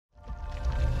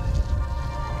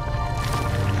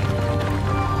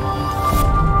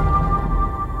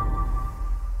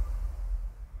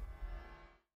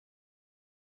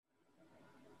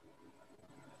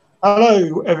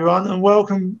Hello, everyone, and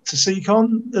welcome to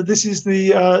SEACON. This is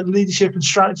the leadership and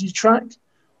strategy track.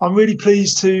 I'm really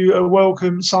pleased to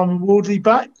welcome Simon Wardley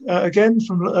back again.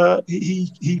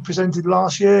 He presented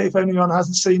last year. If anyone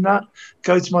hasn't seen that,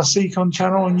 go to my SEACON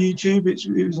channel on YouTube.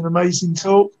 It was an amazing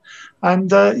talk,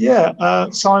 and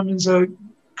Simon's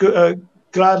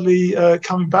gladly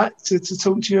coming back to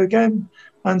talk to you again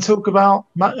and talk about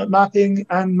mapping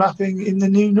in the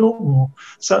new normal.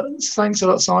 So thanks a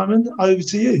lot, Simon. Over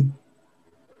to you.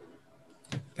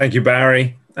 Thank you,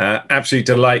 Barry. Absolute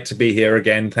delight to be here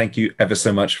again. Thank you ever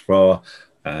so much for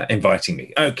inviting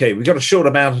me. Okay, we've got a short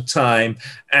amount of time,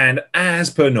 and as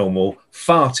per normal,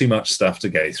 far too much stuff to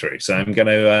go through. So I'm going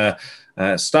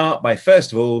to start by,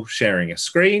 first of all, sharing a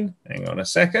screen. Hang on a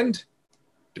second.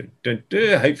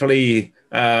 Hopefully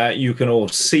you can all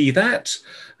see that.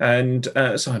 And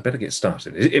so I better get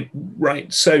started.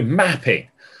 Right, so mapping.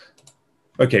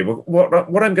 Okay, well,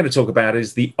 what I'm going to talk about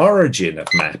is the origin of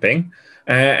mapping,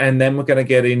 and then we're going to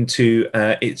get into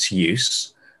its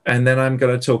use, and then I'm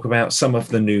going to talk about some of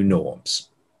the new norms.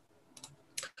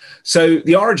 So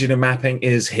the origin of mapping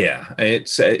is here.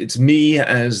 It's me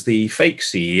as the fake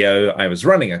CEO. I was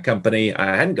running a company.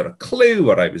 I hadn't got a clue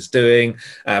what I was doing,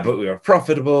 but we were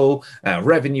profitable.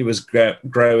 Revenue was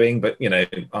growing, but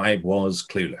I was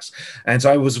clueless. And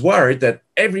so I was worried that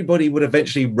everybody would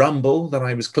eventually rumble that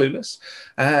I was clueless,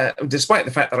 despite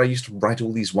the fact that I used to write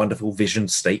all these wonderful vision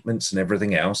statements and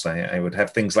everything else. I would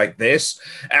have things like this: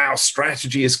 our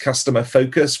strategy is customer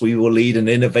focused. We will lead an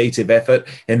innovative effort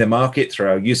in the market through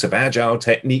our use of agile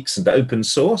techniques and open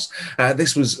source.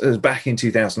 This was back in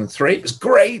 2003. It was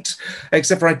great,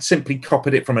 except for I'd simply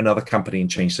copied it from another company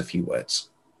and changed a few words.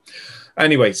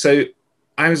 Anyway, so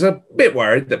I was a bit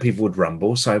worried that people would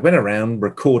rumble, so I went around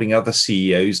recording other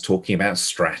CEOs talking about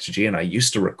strategy, and I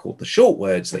used to record the short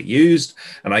words they used,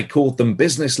 and I called them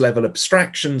business level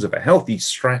abstractions of a healthy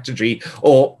strategy,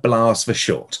 or BLAS for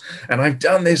short. And I've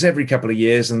done this every couple of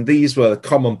years, and these were the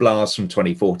common BLAS from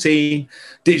 2014: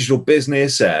 digital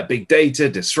business, big data,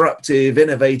 disruptive,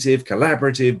 innovative,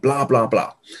 collaborative, blah, blah,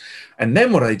 blah. And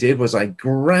then what I did was I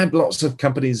grabbed lots of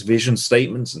companies' vision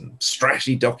statements and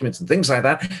strategy documents and things like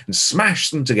that and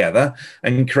smashed them together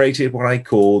and created what I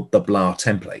called the BLA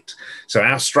template. So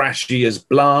our strategy is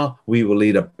BLA. We will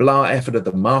lead a BLA effort of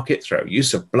the market through our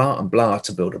use of BLA and BLA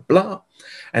to build a BLA.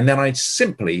 And then I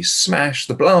simply smashed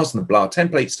the BLAs and the BLA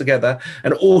templates together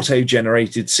and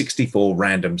auto-generated 64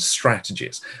 random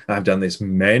strategies. I've done this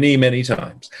many, many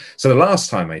times. So the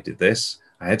last time I did this,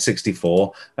 I had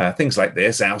 64, things like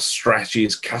this: our strategy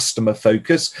is customer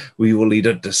focused. We will lead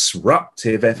a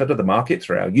disruptive effort of the market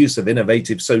through our use of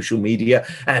innovative social media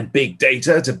and big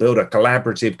data to build a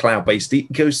collaborative cloud-based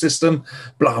ecosystem,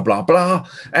 blah, blah, blah.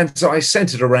 And so I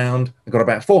sent it around. I got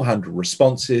about 400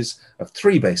 responses of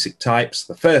 3 basic types.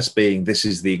 The first being, this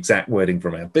is the exact wording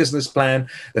from our business plan.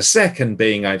 The second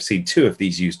being, I've seen 2 of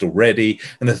these used already.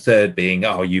 And the third being,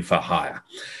 are you for hire?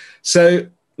 So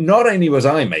not only was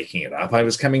I making it up, I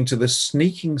was coming to the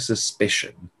sneaking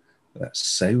suspicion that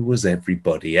so was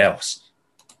everybody else.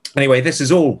 Anyway, this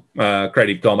is all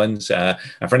Creative Commons. A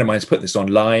friend of mine's put this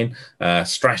online,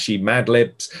 strategy Mad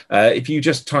Libs. If you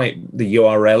just type the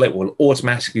URL, it will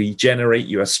automatically generate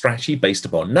you a strategy based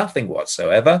upon nothing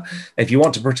whatsoever. If you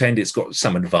want to pretend it's got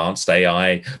some advanced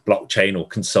AI, blockchain, or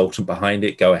consultant behind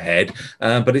it, go ahead.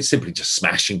 But it's simply just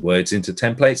smashing words into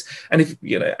templates. And if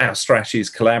our strategy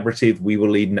is collaborative, we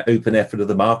will lead an open effort of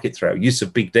the market through our use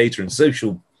of big data and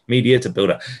social media to build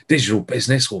a digital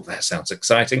business. Well, that sounds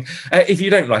exciting. If you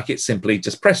don't like it, simply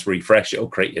just press refresh. It'll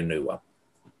create a new one.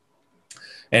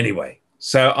 Anyway,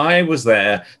 so I was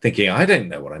there thinking, I don't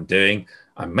know what I'm doing.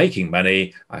 I'm making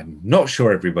money. I'm not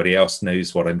sure everybody else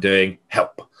knows what I'm doing.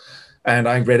 Help. And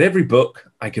I read every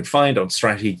book I could find on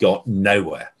strategy, got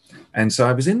nowhere. And so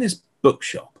I was in this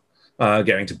bookshop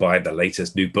going to buy the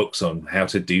latest new books on how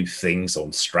to do things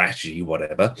on strategy,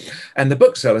 whatever. And the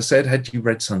bookseller said, had you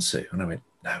read Sun Tzu? And I went,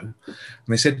 no. And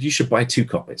they said, you should buy 2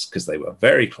 copies, because they were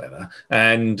very clever.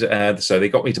 And so they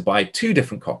got me to buy 2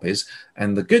 different copies.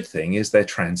 And the good thing is they're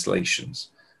translations.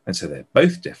 And so they're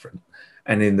both different.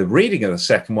 And in the reading of the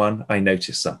second one, I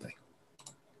noticed something.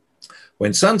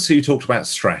 When Sun Tzu talked about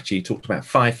strategy, he talked about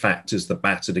 5 factors that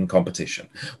mattered in competition.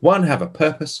 1, have a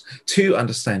purpose. 2,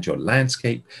 understand your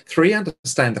landscape. 3,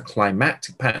 understand the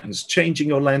climatic patterns changing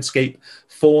your landscape.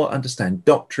 4, understand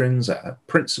doctrines,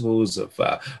 principles of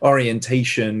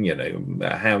orientation,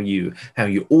 how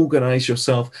you organize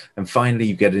yourself. And finally,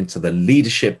 you get into the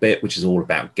leadership bit, which is all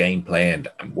about gameplay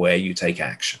and where you take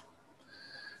action.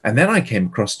 And then I came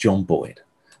across John Boyd.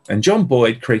 And John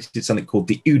Boyd created something called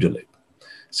the OODA loop.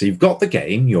 So you've got the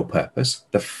game, your purpose.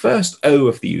 The first O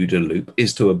of the OODA loop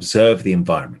is to observe the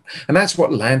environment. And that's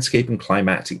what landscape and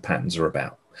climatic patterns are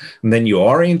about. And then you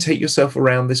orientate yourself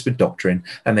around this with doctrine,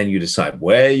 and then you decide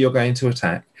where you're going to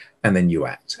attack, and then you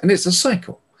act. And it's a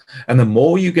cycle. And the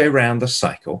more you go around the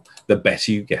cycle, the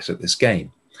better you get at this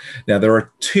game. Now, there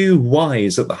are two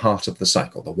whys at the heart of the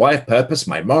cycle: the why of purpose,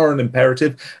 my moral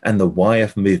imperative, and the why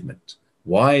of movement.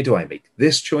 Why do I make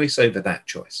this choice over that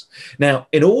choice? Now,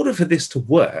 in order for this to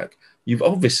work, you've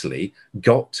obviously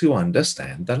got to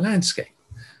understand the landscape.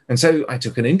 And so I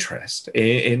took an interest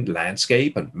in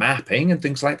landscape and mapping and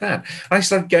things like that. I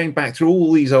started going back through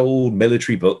all these old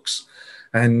military books,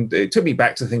 and it took me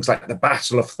back to things like the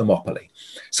Battle of 𝗦𝗃𝗶𝗆.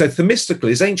 So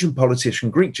Themistocles, ancient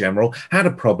politician, Greek general, had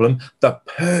a problem. The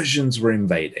Persians were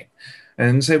invading.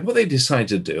 And so what they decided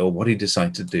to do, or what he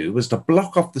decided to do, was to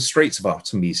block off the Straits of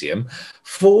Artemisium,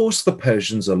 force the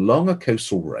Persians along a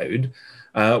coastal road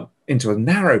into a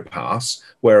narrow pass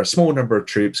where a small number of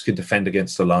troops could defend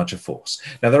against a larger force.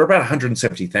 Now, there are about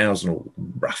 170,000, or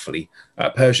roughly,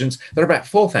 Persians. There are about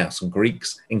 4,000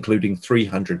 Greeks, including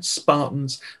 300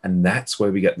 Spartans, and that's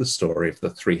where we get the story of the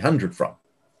 300 from.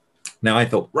 Now, I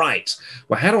thought, right,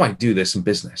 well, how do I do this in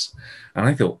business? And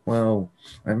I thought, well,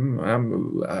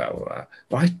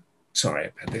 sorry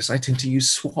about this, I tend to use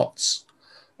SWOTs.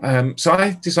 So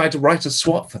I decided to write a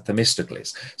SWOT for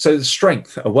Themistocles. So the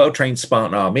strength: a well-trained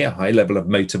Spartan army, a high level of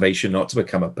motivation not to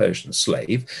become a Persian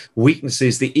slave.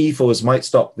 Weaknesses: the ephors might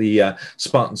stop the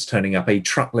Spartans turning up. A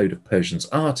truckload of Persians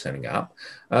are turning up.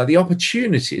 The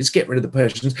opportunities: get rid of the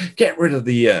Persians, get rid of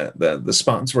the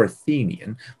Spartans. We're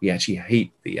Athenian. We actually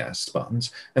hate the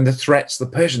Spartans. And the threats: the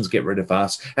Persians get rid of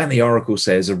us. And the oracle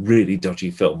says a really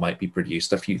dodgy film might be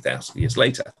produced a few thousand years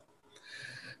later.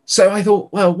 So I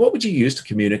thought, well, what would you use to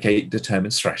communicate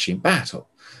determined strategy in battle?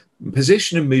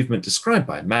 Position and movement described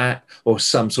by a map, or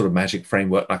some sort of magic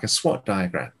framework like a SWOT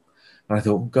diagram. And I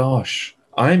thought, gosh,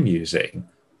 I'm using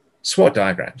SWOT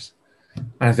diagrams.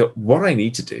 And I thought, what I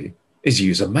need to do is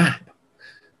use a map.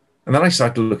 And then I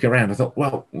started to look around. I thought,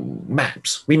 well,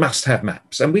 maps. We must have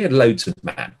maps. And we had loads of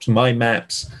maps: mind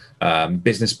maps,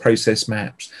 business process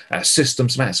maps,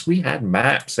 systems maps. We had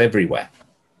maps everywhere.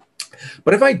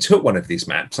 But if I took one of these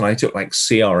maps and I took like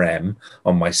CRM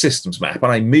on my systems map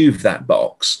and I moved that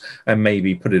box and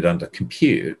maybe put it under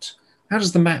compute, how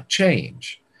does the map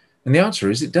change? And the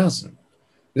answer is it doesn't.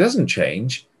 It doesn't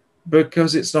change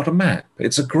because it's not a map,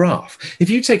 it's a graph. If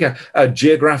you take a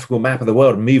geographical map of the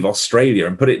world and move Australia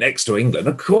and put it next to England,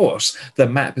 of course, the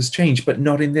map has changed, but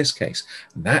not in this case.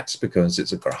 And that's because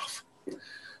it's a graph.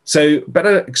 So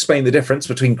better explain the difference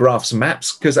between graphs and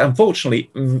maps, because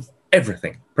unfortunately,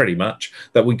 everything pretty much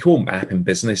that we call map in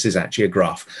business is actually a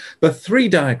graph. The three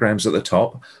diagrams at the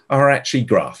top are actually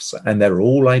graphs, and they're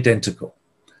all identical.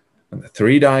 And the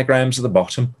three diagrams at the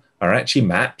bottom are actually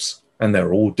maps, and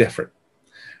they're all different.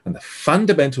 And the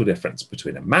fundamental difference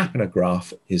between a map and a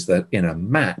graph is that in a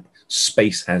map,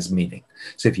 space has meaning.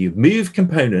 So if you move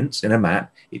components in a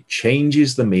map, it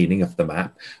changes the meaning of the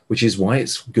map, which is why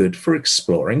it's good for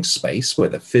exploring space,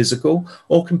 whether physical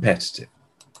or competitive.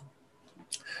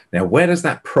 Now, where does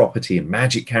that property and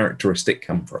magic characteristic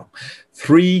come from?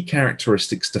 Three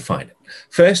characteristics define it.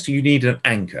 First, you need an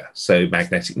anchor, so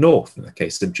magnetic north in the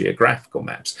case of geographical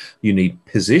maps. You need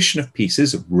position of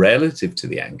pieces relative to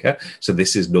the anchor. So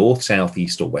this is north, south,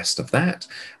 east, or west of that.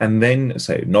 And then,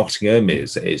 so Nottingham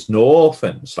is north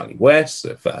and slightly west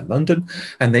of London.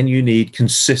 And then you need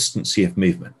consistency of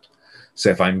movement. So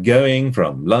if I'm going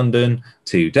from London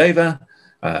to Dover,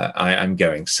 I'm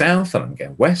going south and I'm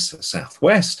going west or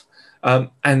southwest.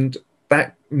 And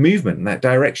that movement, that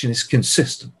direction is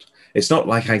consistent. It's not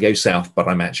like I go south, but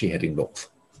I'm actually heading north.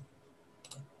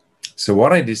 So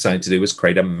what I decided to do was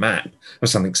create a map of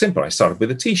something simple. I started with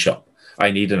a tea shop.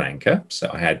 I need an anchor. So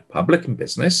I had public and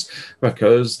business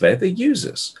because they're the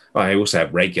users. I also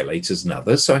have regulators and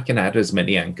others, so I can add as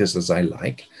many anchors as I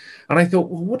like. And I thought,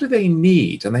 well, what do they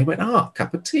need? And they went,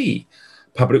 cup of tea.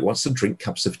 Public wants to drink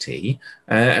cups of tea,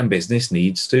 and business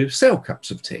needs to sell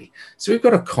cups of tea. So we've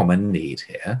got a common need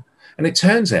here. And it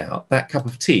turns out that cup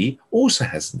of tea also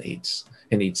has needs.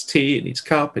 It needs tea, it needs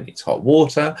cup, it needs hot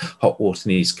water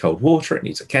needs cold water, it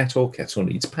needs a kettle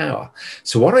needs power.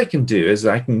 So what I can do is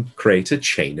I can create a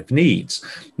chain of needs.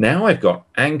 Now I've got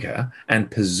anchor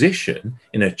and position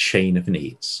in a chain of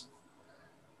needs.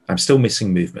 I'm still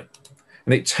missing movement.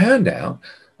 And it turned out,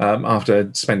 after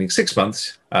spending 6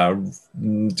 months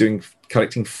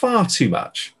collecting far too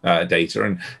much data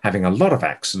and having a lot of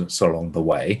accidents along the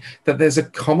way, that there's a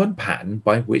common pattern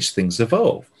by which things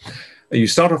evolve. You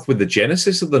start off with the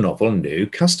genesis of the novel, new,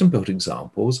 custom-built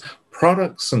examples,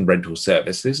 products and rental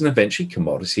services, and eventually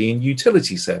commodity and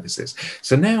utility services.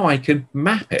 So now I can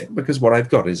map it, because what I've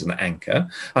got is an anchor.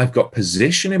 I've got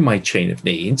position in my chain of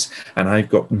needs, and I've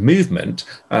got movement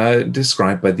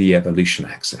described by the evolution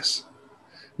axis.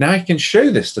 Now I can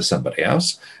show this to somebody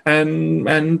else,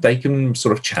 and they can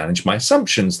sort of challenge my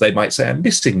assumptions. They might say I'm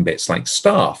missing bits like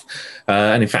staff.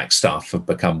 And in fact, staff have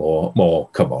become more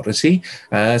commodity.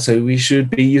 So we should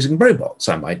be using robots.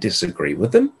 I might disagree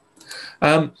with them.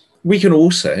 We can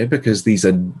also, because these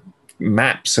are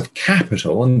maps of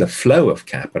capital and the flow of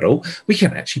capital, we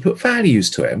can actually put values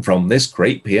to it from this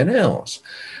great P&Ls.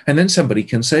 And then somebody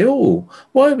can say, oh,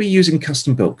 why are we using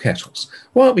custom-built kettles?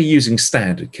 Why aren't we using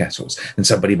standard kettles? And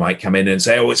somebody might come in and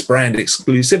say, oh, it's brand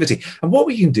exclusivity. And what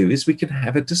we can do is we can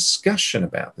have a discussion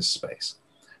about this space.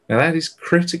 Now, that is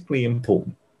critically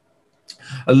important.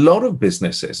 A lot of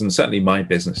businesses, and certainly my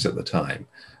business at the time,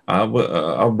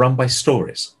 are run by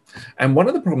stories. And one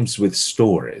of the problems with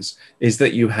stories is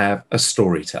that you have a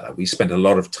storyteller. We spend a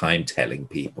lot of time telling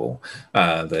people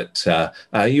that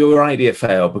your idea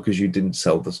failed because you didn't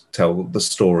tell the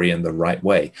story in the right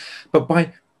way. But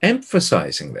by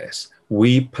emphasizing this,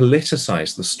 we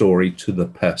politicize the story to the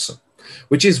person,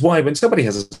 which is why when somebody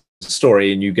has a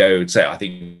story and you go and say, I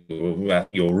think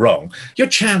you're wrong, you're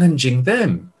challenging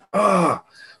them.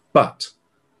 But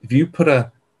if you put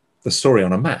the story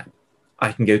on a map,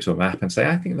 I can go to a map and say,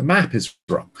 I think the map is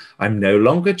wrong. I'm no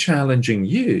longer challenging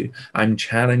you. I'm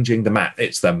challenging the map.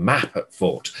 It's the map at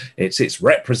fault. Its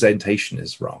representation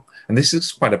is wrong. And this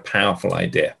is quite a powerful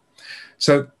idea.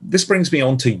 So this brings me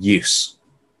on to use.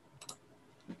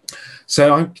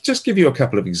 So I'll just give you a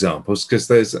couple of examples, because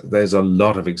there's a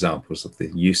lot of examples of the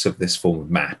use of this form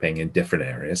of mapping in different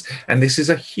areas. And this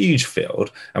is a huge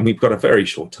field, and we've got a very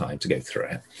short time to go through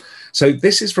it. So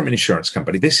this is from an insurance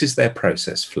company. This is their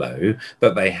process flow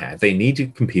that they had. They need to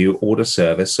compute, order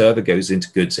server goes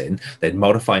into goods in, then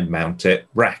modify, mount it,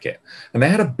 rack it. And they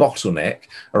had a bottleneck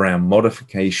around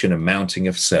modification and mounting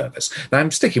of servers. Now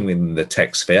I'm sticking within the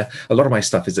tech sphere. A lot of my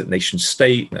stuff is at nation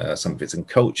state, some of it's in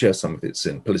culture, some of it's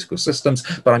in political systems,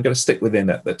 but I'm going to stick within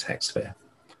the tech sphere.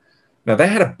 Now they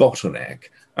had a bottleneck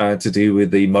to do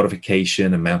with the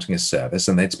modification and mounting a service,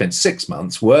 and they'd spent 6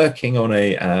 months working on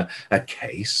a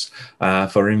case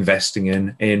for investing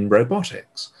in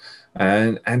robotics.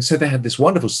 And so they had this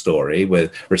wonderful story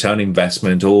with return on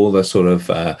investment, all the sort of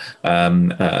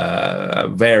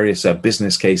various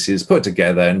business cases put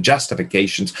together and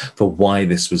justifications for why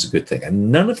this was a good thing.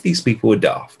 And none of these people were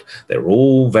daft. They were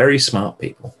all very smart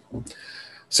people.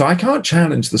 So I can't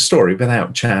challenge the story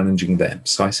without challenging them.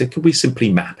 So I said, could we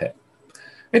simply map it?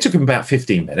 It took them about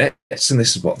 15 minutes, and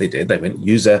this is what they did. They went,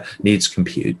 user needs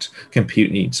compute,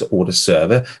 compute needs order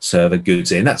server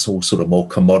goods in. That's all sort of more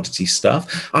commodity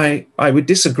stuff. I would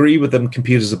disagree with them,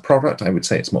 compute as a product. I would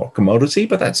say it's more commodity,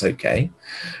 but that's okay.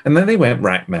 And then they went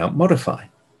rack, mount, modify.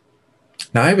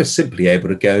 Now I was simply able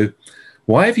to go,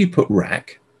 why have you put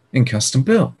rack in custom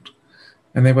build?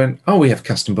 And they went, oh, we have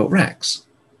custom built racks.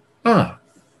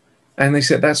 And they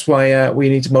said, that's why we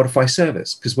need to modify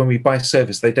servers, because when we buy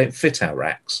servers, they don't fit our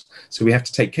racks. So we have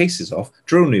to take cases off,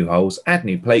 drill new holes, add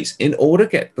new plates in order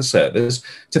to get the servers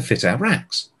to fit our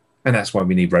racks. And that's why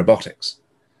we need robotics.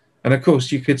 And of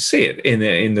course, you could see it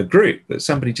in the group that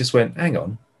somebody just went, hang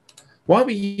on, why are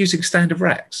we using standard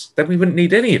racks? Then we wouldn't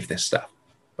need any of this stuff.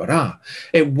 But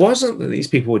it wasn't that these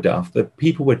people were daft, that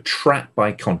people were trapped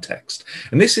by context.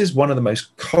 And this is one of the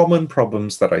most common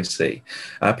problems that I see.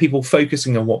 People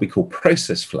focusing on what we call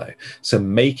process flow, so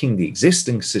making the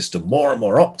existing system more and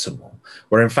more optimal,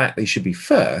 where in fact they should be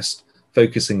first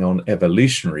focusing on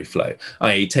evolutionary flow,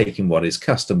 i.e. taking what is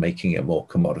custom, making it more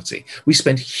commodity. We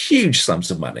spend huge sums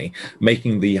of money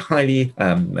making the highly,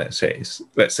 let's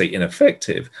say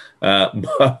ineffective,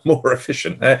 more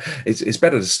efficient. It's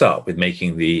better to start with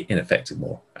making the ineffective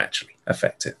more actually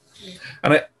effective.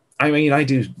 And I mean, I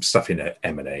do stuff in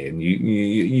M&A, and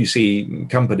you see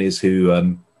companies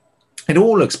who, it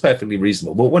all looks perfectly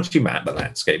reasonable, but once you map the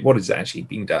landscape, what is actually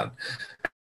being done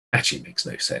actually makes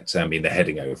no sense. I mean, they're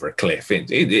heading over a cliff. And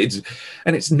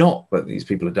it's not that these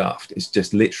people are daft. It's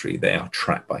just literally they are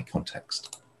trapped by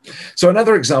context. So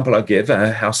another example I'll give,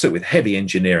 I'll sit with heavy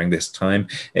engineering this time,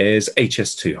 is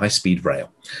HS2, high-speed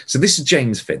rail. So this is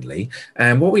James Findlay,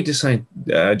 and what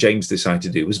James decided to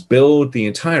do was build the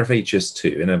entire of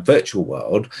HS2 in a virtual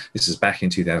world. This is back in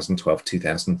 2012,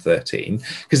 2013,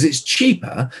 because it's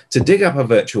cheaper to dig up a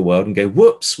virtual world and go,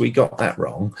 whoops, we got that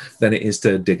wrong, than it is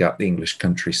to dig up the English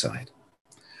countryside.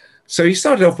 So he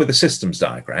started off with a systems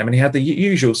diagram, and he had the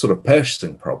usual sort of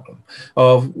purchasing problem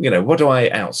of, what do I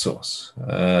outsource?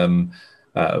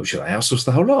 Should I outsource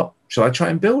the whole lot? Should I try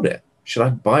and build it? Should I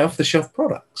buy off-the-shelf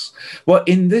products? Well,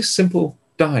 in this simple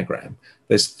diagram,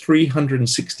 there's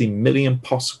 360 million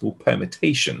possible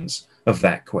permutations of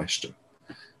that question.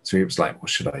 So he was like, what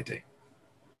should I do?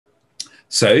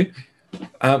 So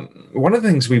one of the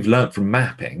things we've learned from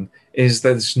mapping is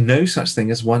there's no such thing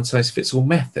as one-size-fits-all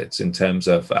methods in terms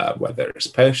of whether it's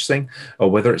purchasing or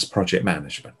whether it's project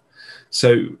management.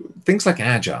 So things like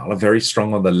Agile are very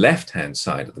strong on the left-hand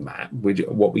side of the map,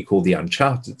 what we call the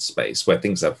uncharted space, where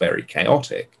things are very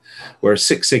chaotic, whereas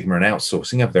Six Sigma and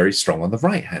outsourcing are very strong on the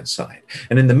right-hand side.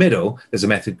 And in the middle, there's a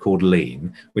method called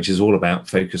Lean, which is all about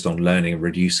focused on learning and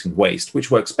reducing waste, which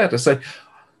works better. So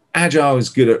Agile is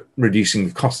good at reducing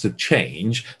the cost of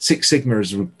change, Six Sigma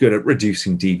is good at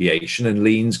reducing deviation, and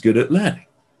Lean's good at learning.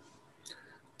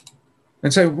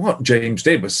 And so what James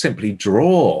did was simply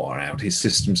draw out his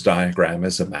systems diagram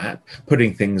as a map,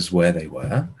 putting things where they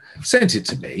were, sent it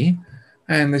to me,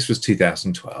 and this was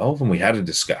 2012, and we had a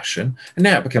discussion, and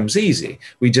now it becomes easy.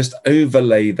 We just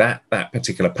overlay that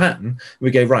particular pattern.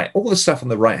 We go, right, all the stuff on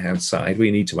the right-hand side,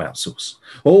 we need to outsource.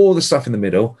 All the stuff in the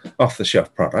middle,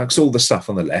 off-the-shelf products, all the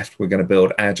stuff on the left, we're going to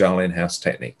build agile in-house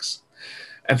techniques.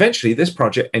 Eventually, this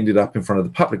project ended up in front of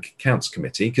the Public Accounts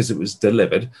Committee because it was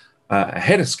delivered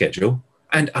ahead of schedule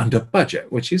and under budget,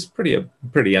 which is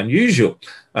pretty unusual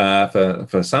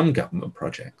for some government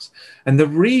projects. And the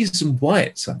reason why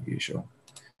it's unusual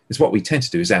is what we tend to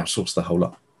do is outsource the whole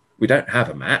lot. We don't have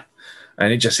a map,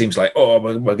 and it just seems like, oh,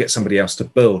 we'll get somebody else to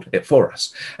build it for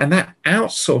us. And that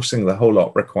outsourcing the whole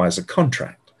lot requires a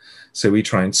contract. So we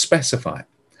try and specify it.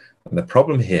 And the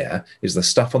problem here is the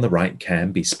stuff on the right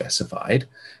can be specified.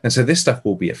 And so this stuff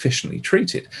will be efficiently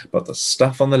treated, but the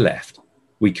stuff on the left,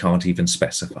 we can't even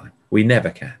specify. We never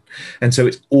can. And so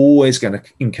it's always going to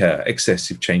incur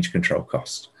excessive change control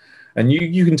cost. And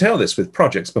you can tell this with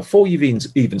projects before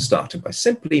you've even started by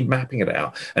simply mapping it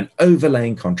out and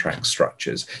overlaying contract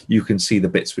structures. You can see the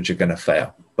bits which are going to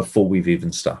fail before we've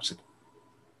even started.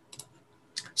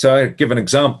 So I give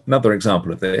another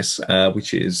example of this,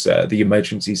 which is the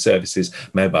Emergency Services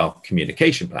Mobile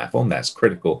Communication Platform. That's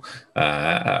critical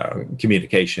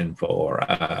communication for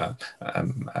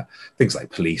things like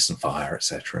police and fire,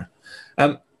 etc.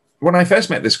 When I first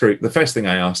met this group, the first thing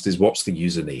I asked is, what's the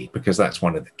user need? Because that's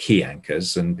one of the key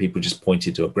anchors, and people just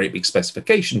pointed to a great big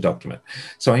specification document.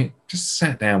 So I just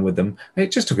sat down with them.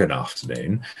 It just took an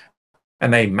afternoon.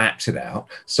 And they mapped it out,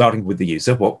 starting with the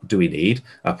user. What do we need?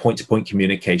 Point-to-point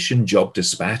communication, job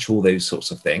dispatch, all those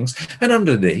sorts of things. And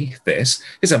underneath this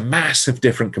is a mass of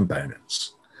different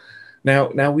components.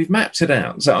 Now we've mapped it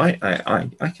out. So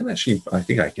I can actually, I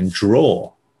think I can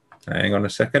draw. Hang on a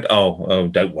second. Oh,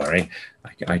 don't worry.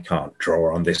 I can't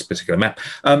draw on this particular map.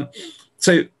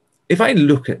 So if I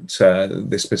look at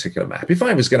this particular map, if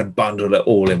I was going to bundle it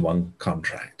all in one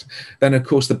contract, then of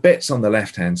course the bits on the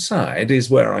left-hand side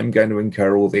is where I'm going to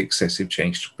incur all the excessive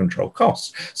change control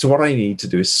costs. So what I need to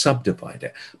do is subdivide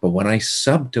it. But when I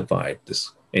subdivide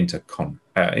this into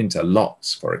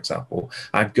lots, for example,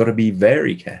 I've got to be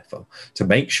very careful to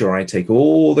make sure I take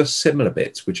all the similar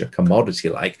bits, which are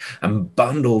commodity-like, and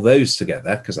bundle those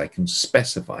together because I can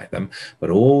specify them.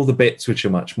 But all the bits which are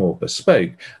much more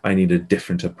bespoke, I need a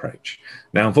different approach.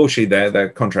 Now, unfortunately, their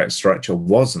contract structure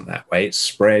wasn't that way. It's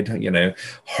spread,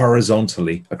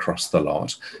 horizontally across the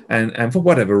lot. And for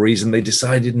whatever reason, they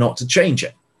decided not to change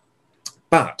it.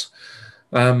 But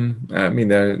I mean,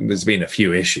 there's been a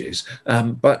few issues,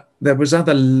 but there was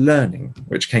other learning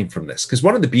which came from this. Because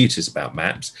one of the beauties about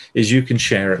maps is you can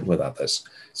share it with others.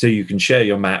 So you can share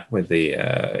your map with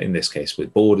in this case,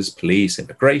 with borders, police,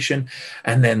 immigration,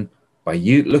 and then by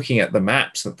you looking at the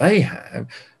maps that they have,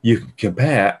 you can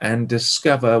compare and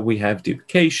discover we have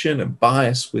duplication and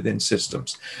bias within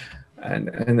systems.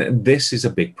 And this is a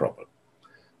big problem.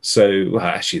 So well,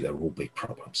 actually, they're all big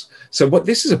problems. So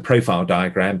this is a profile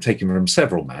diagram taken from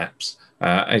several maps.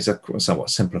 It's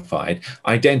somewhat simplified,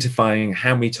 identifying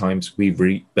how many times we've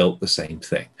rebuilt the same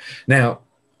thing. Now,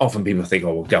 often people think,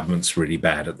 oh, well, government's really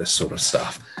bad at this sort of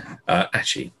stuff.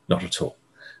 Actually, not at all.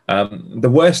 The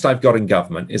worst I've got in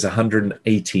government is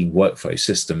 118 workflow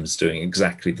systems doing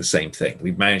exactly the same thing.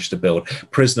 We've managed to build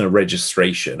prisoner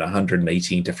registration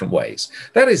 118 different ways.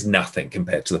 That is nothing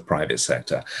compared to the private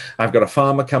sector. I've got a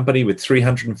pharma company with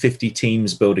 350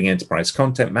 teams building enterprise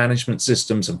content management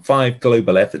systems and 5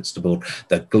 global efforts to build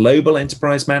the global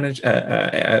enterprise content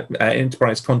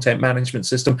management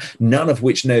system, none of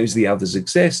which knows the others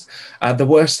exist. The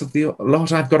worst of the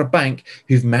lot, I've got a bank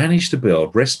who've managed to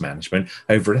build risk management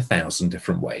over over 1,000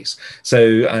 different ways.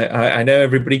 So I know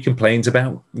everybody complains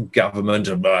about government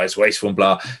and it's wasteful and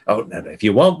blah. Oh, no. If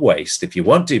you want waste, if you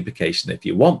want duplication, if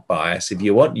you want bias, if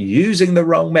you want using the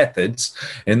wrong methods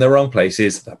in the wrong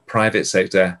places, the private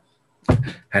sector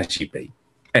has you beat.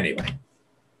 Anyway.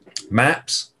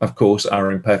 Maps, of course,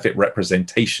 are imperfect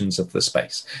representations of the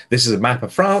space. This is a map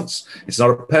of France. It's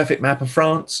not a perfect map of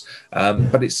France,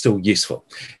 but it's still useful.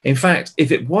 In fact,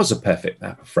 if it was a perfect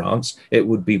map of France, it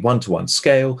would be 1-to-1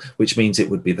 scale, which means it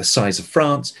would be the size of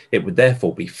France. It would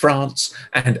therefore be France.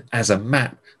 And as a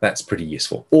map, that's pretty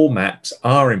useful. All maps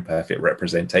are imperfect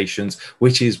representations,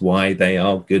 which is why they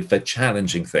are good for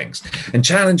challenging things. And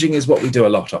challenging is what we do a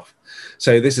lot of.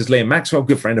 So this is Liam Maxwell,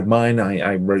 good friend of mine.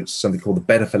 I wrote something called the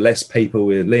Better for Less paper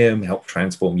with Liam, helped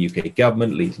transform UK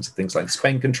government, leading to things like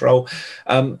spend control.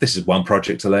 This is one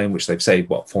project alone, which they've saved,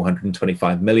 what,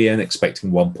 425 million,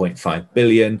 expecting 1.5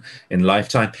 billion in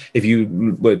lifetime. If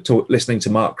you were listening to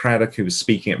Mark Craddock, who was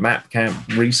speaking at Map Camp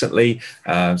recently,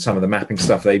 some of the mapping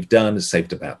stuff they've done has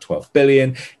saved about 12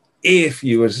 billion. If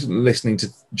you were listening to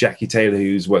Jackie Taylor,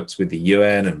 who works with the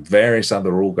UN and various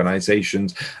other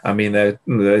organizations, I mean,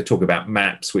 they talk about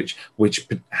maps which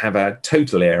have a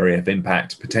total area of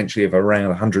impact potentially of around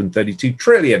 132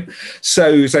 trillion.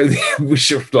 So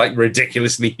which are like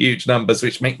ridiculously huge numbers,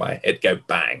 which make my head go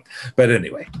bang. But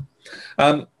anyway,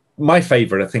 my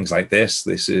favorite are things like this.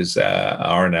 This is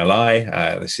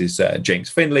RNLI. This is James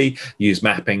Finley, use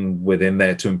mapping within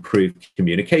there to improve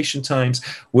communication times,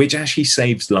 which actually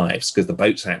saves lives, because the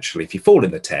boats actually, if you fall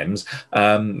in the Thames,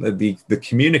 the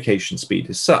communication speed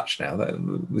is such now that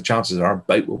the chances are a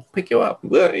boat will pick you up.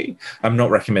 I'm not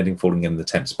recommending falling in the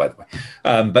Thames, by the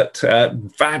way, but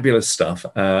fabulous stuff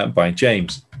by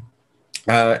James.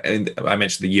 And I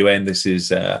mentioned the UN. This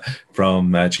is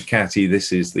from 𝗘𝗁𝗂𝗏.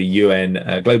 This is the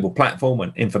UN Global Platform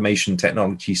on Information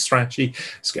Technology Strategy.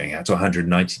 It's going out to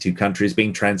 192 countries,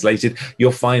 being translated.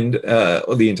 You'll find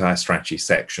the entire strategy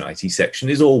section, IT section,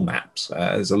 is all maps.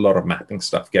 There's a lot of mapping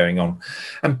stuff going on.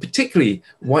 And particularly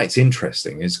why it's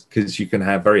interesting is because you can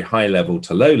have very high level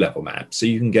to low level maps. So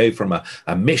you can go from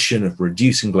a mission of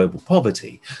reducing global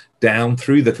poverty down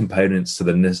through the components to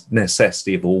the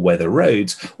necessity of all-weather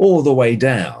roads, all the way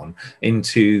down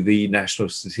into the national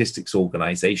statistics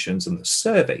organizations and the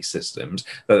survey systems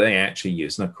that they actually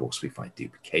use. And of course, we find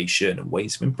duplication and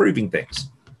ways of improving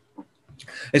things.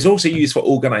 It's also used for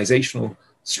organizational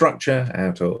structure, how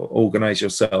to organize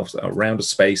yourselves around a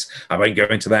space. I won't go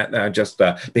into that now. Just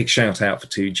a big shout out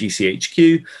to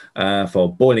GCHQ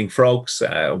for Boiling Frogs.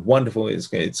 Wonderful.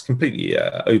 It's completely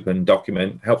open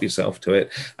document. Help yourself to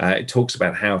it. It talks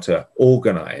about how to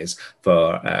organize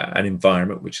for an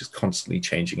environment which is constantly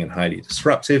changing and highly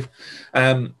disruptive.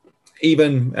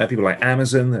 Even people like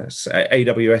Amazon,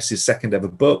 AWS's second ever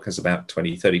book has about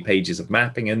 20-30 pages of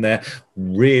mapping in there.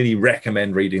 Really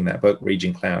recommend reading that book,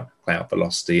 Region Cloud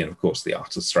Velocity, and of course the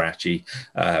Art of Strategy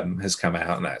has come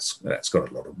out, and that's got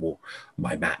a lot of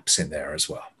my maps in there as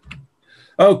well.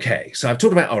 Okay, so I've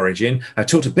talked about origin. I've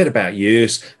talked a bit about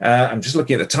use. I'm just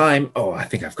looking at the time. Oh, I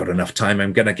think I've got enough time.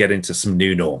 I'm going to get into some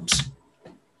new norms.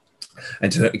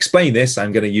 And to explain this,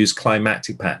 I'm going to use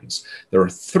climatic patterns. There are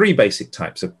three basic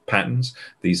types of patterns.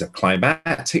 These are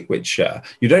climatic, which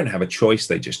you don't have a choice.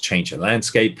 They just change the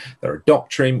landscape. There are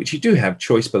doctrine, which you do have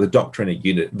choice, but the doctrine are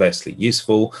universally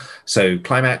useful. So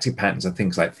climatic patterns are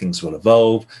things like things will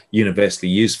evolve. Universally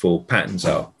useful patterns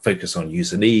are focus on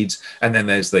user needs. And then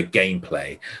there's the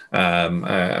gameplay,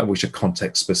 which are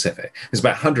context specific. There's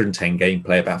about 110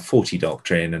 gameplay, about 40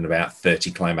 doctrine, and about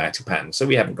 30 climatic patterns. So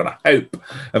we haven't got a hope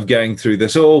of going through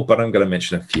this all, but I'm going to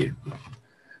mention a few.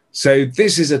 So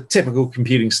this is a typical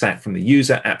computing stack from the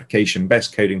user: application,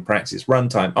 best coding practice,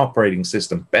 runtime, operating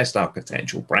system, best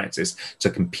architectural practice to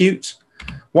compute.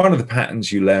 One of the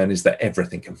patterns you learn is that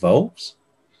everything evolves.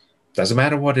 Doesn't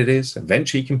matter what it is,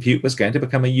 eventually compute was going to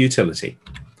become a utility.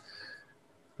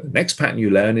 The next pattern you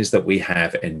learn is that we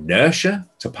have inertia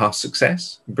to past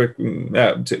success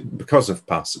because of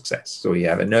past success. So we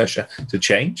have inertia to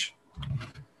change.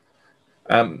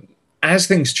 As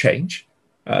things change,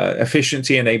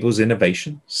 efficiency enables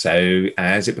innovation. So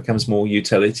as it becomes more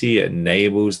utility, it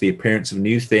enables the appearance of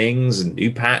new things and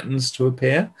new patterns to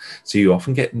appear. So you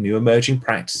often get new emerging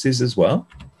practices as well.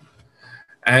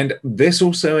 And this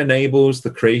also enables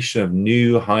the creation of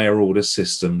new higher order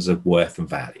systems of worth and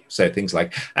value. So things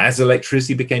like, as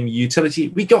electricity became a utility,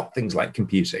 we got things like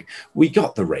computing, we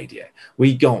got the radio,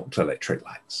 we got electric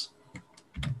lights.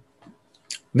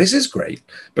 This is great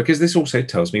because this also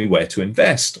tells me where to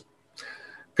invest.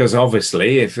 Because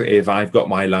obviously, if I've got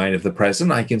my line of the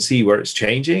present, I can see where it's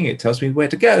changing. It tells me where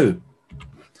to go.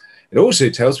 It also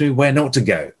tells me where not to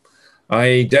go.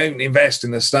 I don't invest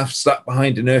in the stuff stuck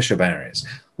behind inertia barriers.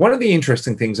 One of the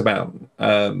interesting things about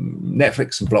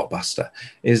Netflix and Blockbuster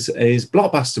is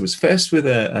Blockbuster was first with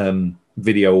a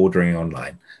video ordering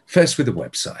online, first with a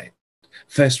website,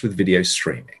 first with video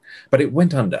streaming, but it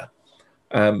went under,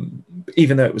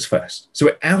 even though it was first. So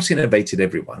it out-innovated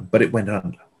everyone, but it went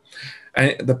under.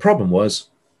 And the problem was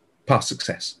past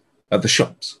success of the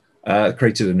shops.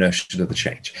 Created inertia to the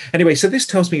change. Anyway, so this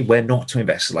tells me where not to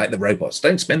invest, like the robots.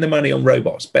 Don't spend the money on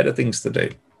robots, better things to do.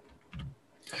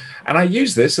 And I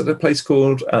use this at a place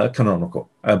called Canonical,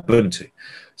 Ubuntu.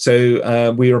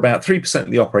 So we are about 3%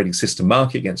 of the operating system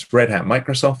market against Red Hat,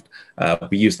 Microsoft.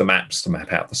 We use the maps to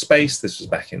map out the space. This was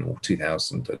back in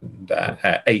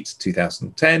 2008,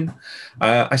 2010.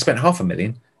 I spent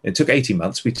 $500,000. It took 18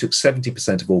 months. We took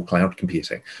 70% of all cloud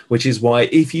computing, which is why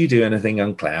if you do anything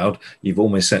on cloud, you've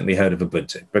almost certainly heard of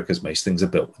Ubuntu, because most things are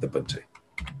built with Ubuntu.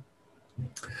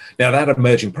 Now that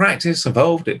emerging practice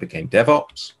evolved. It became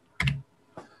DevOps.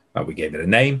 We gave it a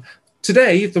name.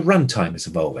 Today, the runtime is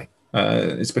evolving.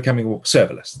 It's becoming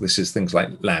serverless. This is things like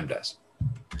Lambdas.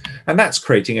 And that's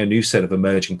creating a new set of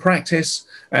emerging practice,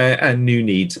 and new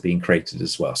needs are being created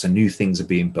as well. So new things are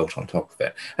being built on top of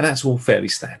it. And that's all fairly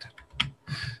standard,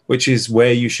 which is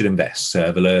where you should invest.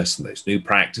 Serverless and those new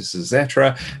practices,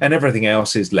 etc. And everything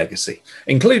else is legacy,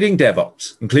 including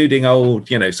DevOps, including old,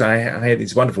 so I had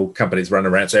these wonderful companies run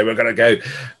around saying, we're going to go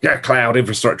get cloud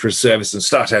infrastructure as service and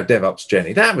start our DevOps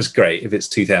journey. That was great if it's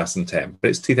 2010, but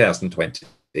it's 2020.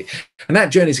 And that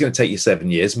journey is going to take you 7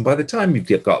 years. And by the time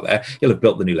you've got there, you'll have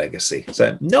built the new legacy.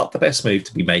 So not the best move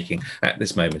to be making at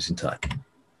this moment in time.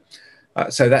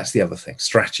 So that's the other thing.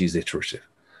 Strategy is iterative.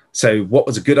 So what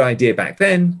was a good idea back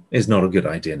then is not a good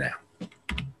idea now.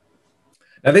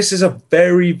 Now, this is a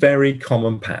very, very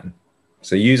common pattern.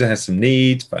 So user has some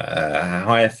need for a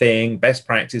higher thing, best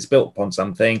practice built upon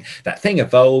something. That thing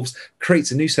evolves,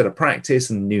 creates a new set of practice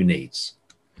and new needs.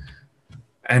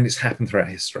 And it's happened throughout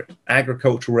history.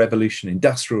 Agricultural revolution,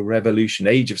 industrial revolution,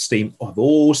 age of steam have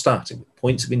all started with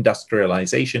points of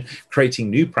industrialization, creating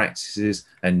new practices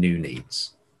and new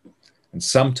needs. And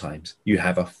sometimes you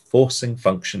have a forcing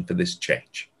function for this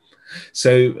change.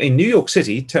 So in New York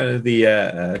City, turn of the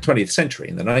 20th century,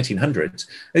 in the 1900s,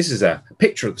 this is a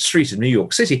picture of the street of New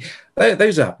York City.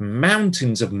 Those are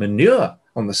mountains of manure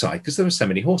on the side because there were so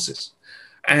many horses.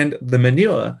 And the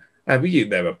manure,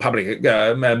 there were public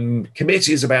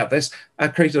committees about this,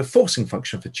 created a forcing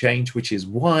function for change, which is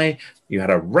why you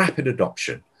had a rapid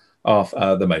adoption of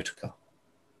the motor car.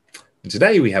 And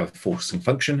today we have a forcing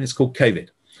function. It's called COVID.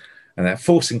 And that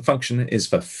forcing function is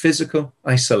for physical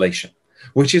isolation,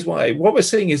 which is why what we're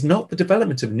seeing is not the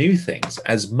development of new things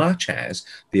as much as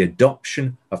the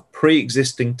adoption of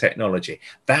pre-existing technology.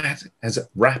 That has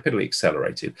rapidly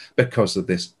accelerated because of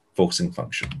this forcing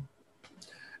function.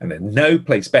 And there's no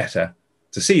place better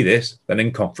to see this than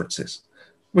in conferences,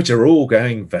 which are all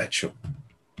going virtual.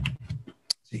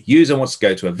 The user wants to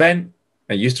go to an event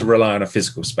and used to rely on a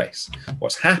physical space.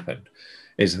 What's happened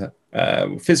is that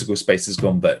physical space has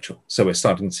gone virtual. So we're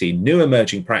starting to see new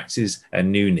emerging practices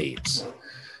and new needs.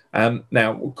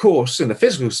 Now, of course, in the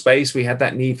physical space, we had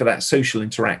that need for that social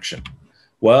interaction.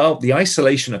 Well, the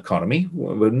isolation economy,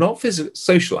 well, not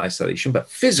social isolation, but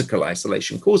physical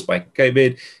isolation caused by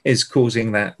COVID is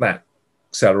causing that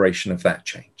acceleration of that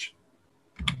change.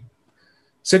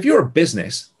 So if you're a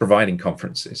business providing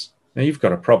conferences, now you've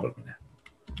got a problem now.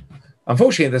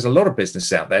 Unfortunately, there's a lot of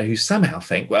businesses out there who somehow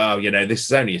think, well, this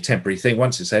is only a temporary thing.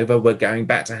 Once it's over, we're going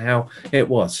back to how it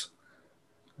was.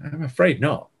 I'm afraid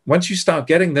not. Once you start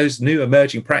getting those new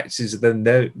emerging practices, then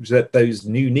those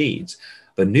new needs,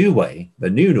 the new way, the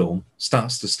new norm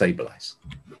starts to stabilize.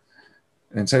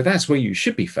 And so that's where you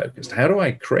should be focused. How do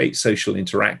I create social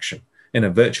interaction in a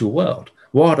virtual world?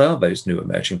 What are those new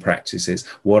emerging practices?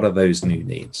 What are those new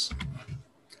needs?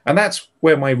 And that's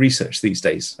where my research these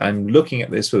days, I'm looking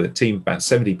at this with a team of about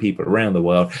 70 people around the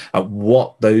world at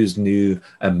what those new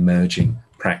emerging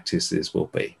practices will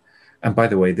be. And by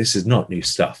the way, this is not new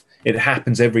stuff. It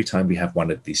happens every time we have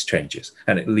one of these changes,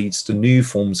 and it leads to new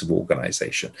forms of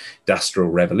organization.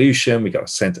 Industrial revolution, we got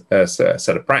a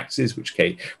set of practices which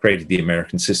created the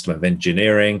American system of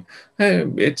engineering.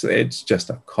 It's just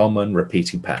a common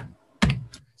repeating pattern.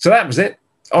 So that was it.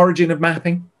 Origin of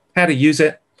mapping, how to use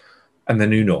it, and the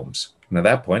new norms. And at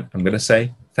that point, I'm going to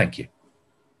say thank you.